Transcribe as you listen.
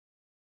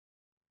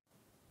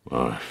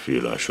I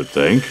feel I should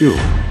thank you.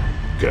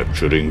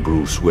 Capturing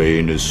Bruce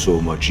Wayne is so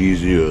much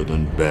easier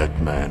than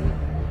Batman.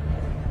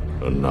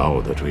 And now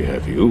that we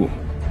have you,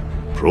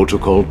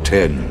 Protocol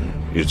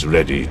 10 is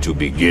ready to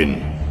begin.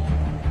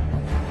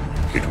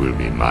 It will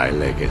be my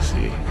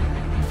legacy,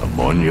 a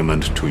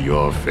monument to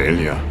your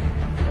failure.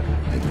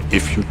 And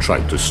if you try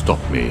to stop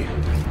me,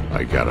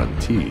 I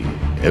guarantee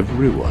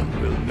everyone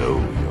will know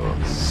your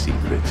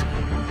secret.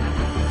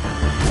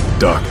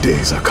 Dark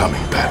days are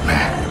coming,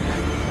 Batman.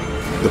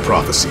 The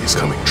prophecy is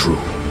coming true.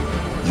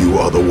 You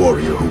are the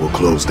warrior who will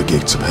close the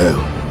gates of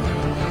hell.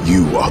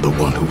 You are the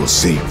one who will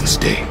save this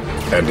day.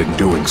 And in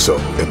doing so,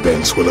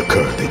 events will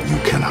occur that you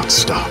cannot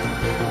stop.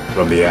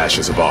 From the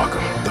ashes of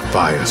Arkham, the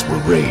fires will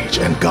rage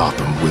and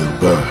Gotham will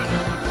burn.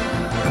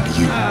 And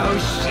you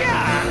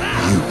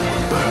will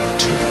burn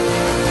too.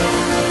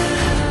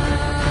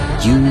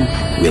 You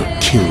will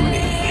kill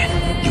me.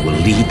 You will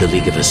lead the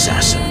League of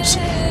Assassins.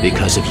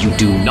 Because if you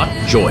do not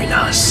join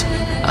us,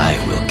 I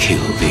will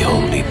kill the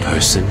only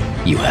person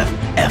you have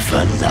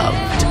ever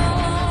loved.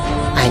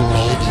 I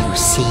made you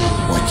see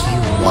what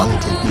you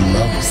wanted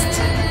most.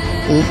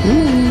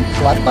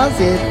 What was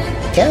it?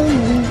 Tell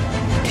me.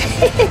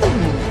 Tell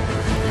me.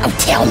 Oh,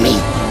 tell me.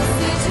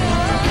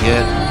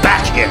 Get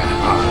back here,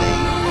 Harley.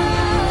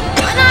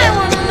 I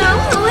want to know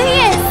who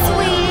he is,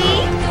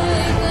 sweetie.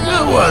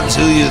 No one's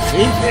who you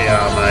think they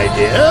are, my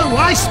dear.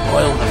 Why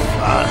spoil the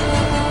fun?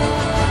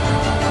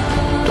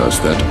 Does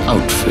that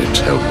outfit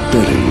help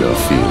bury your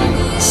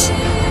feelings?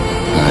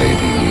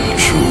 Hiding your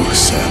true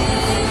self.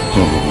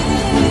 Oh,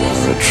 you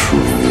are a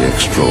truly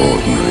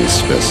extraordinary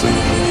specimen.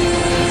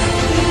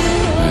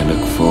 I look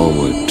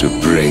forward to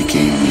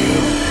breaking you.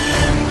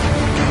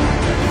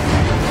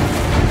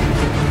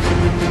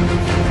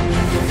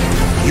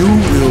 You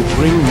will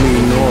bring me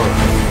Nora,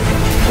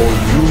 or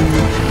you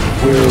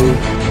will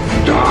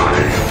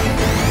die.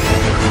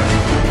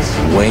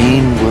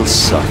 Wayne will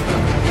suffer,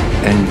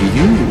 and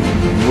you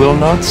will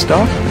not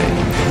stop me.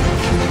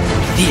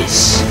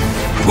 This?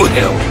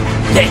 Well,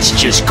 let's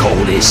just call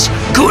this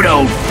good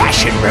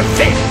old-fashioned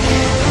revenge.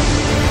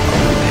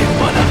 Only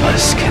one of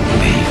us can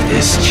leave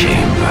this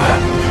chamber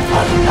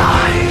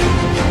alive.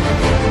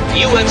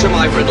 You answer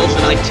my riddles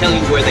and I tell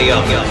you where they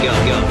are. You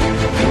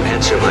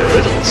answer my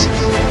riddles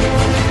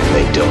and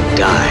they don't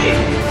die.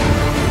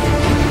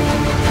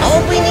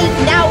 All we need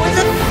now is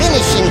a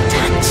finishing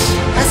touch.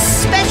 A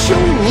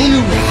special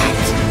new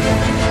hat.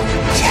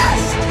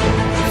 Just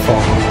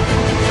for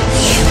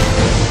you.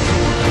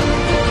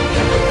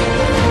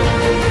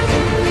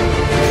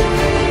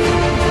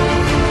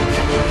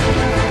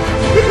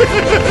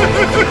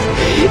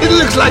 It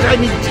looks like I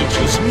need to teach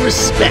you some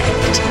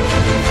respect.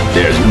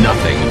 There's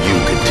nothing you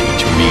can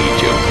teach me,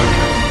 Joker.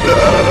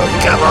 Oh,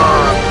 come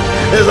on.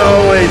 There's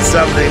always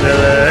something to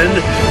learn.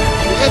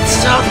 Let's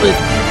start with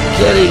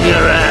getting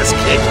your ass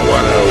kicked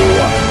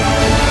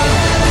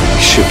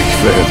 101. Should be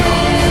fair, though.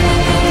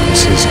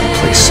 This is a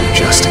place of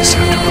justice,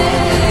 after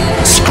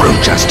all. Screw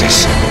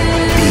justice.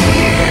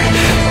 Here,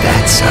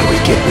 that's how we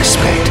get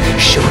respect.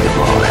 Show them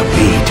all how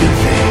we do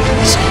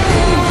things.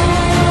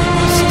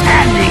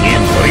 Standing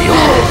in for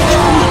yours,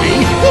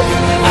 truly.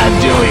 I'm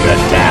doing a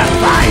damn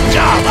fine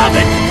job of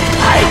it.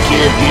 I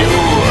give you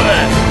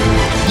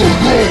The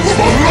role of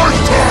a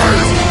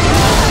lifetime!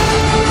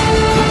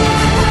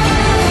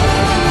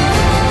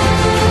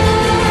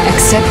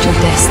 Accept your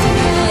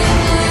destiny.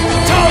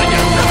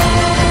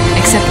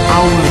 Accept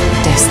our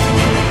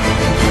destiny.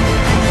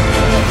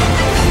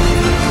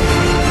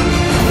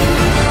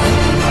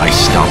 I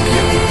stop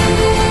you.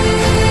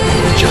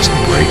 You'll just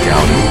break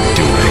out and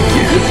do it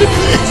again.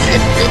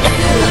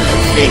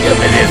 Think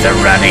of it as a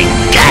running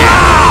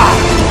gag.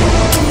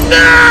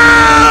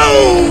 No!